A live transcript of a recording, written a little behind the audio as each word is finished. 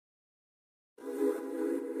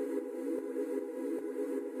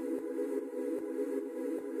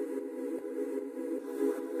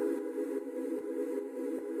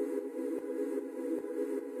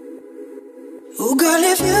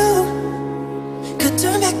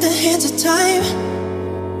the hands of time.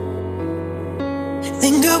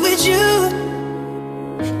 Linger with you,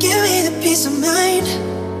 give me the peace of mind,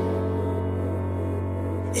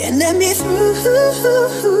 and let me through,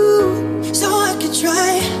 so I can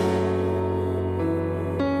try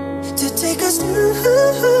to take us through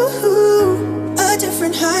a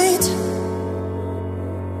different height.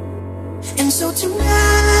 And so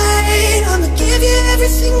tonight, I'ma give you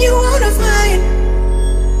everything you want of mine.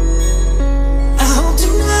 I hope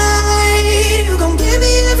tonight you gon' give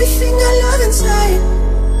me everything I love inside.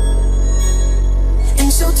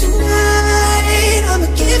 And so tonight, I'ma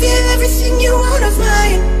give you everything you want of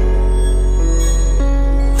mine.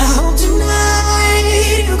 I hope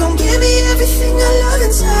tonight you gon' give me everything I love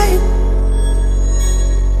inside.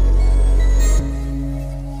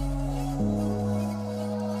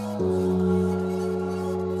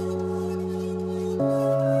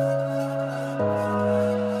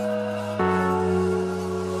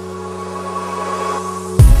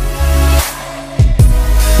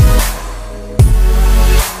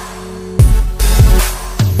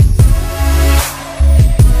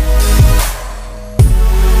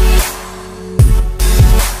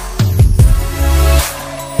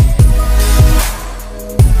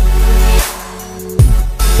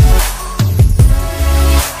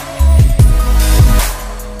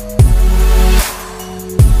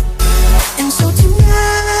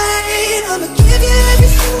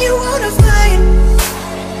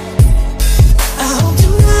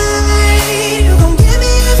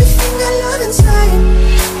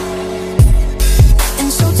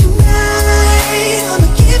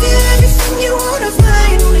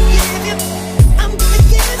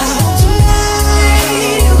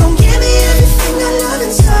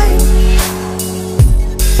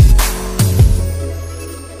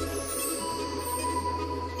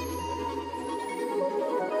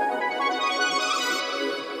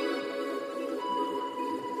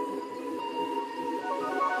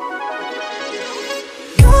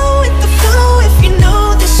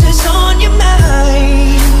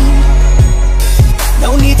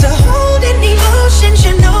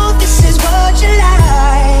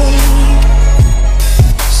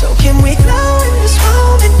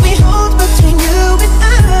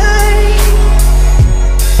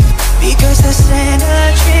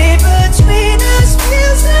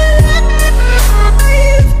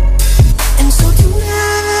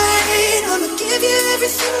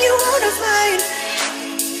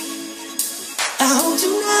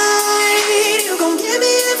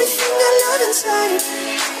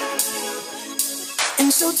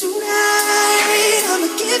 And so tonight, I'ma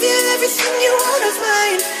give you everything you want of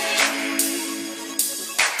mine.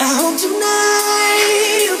 I hope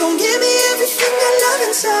tonight you gon' give me everything I love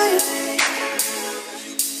inside.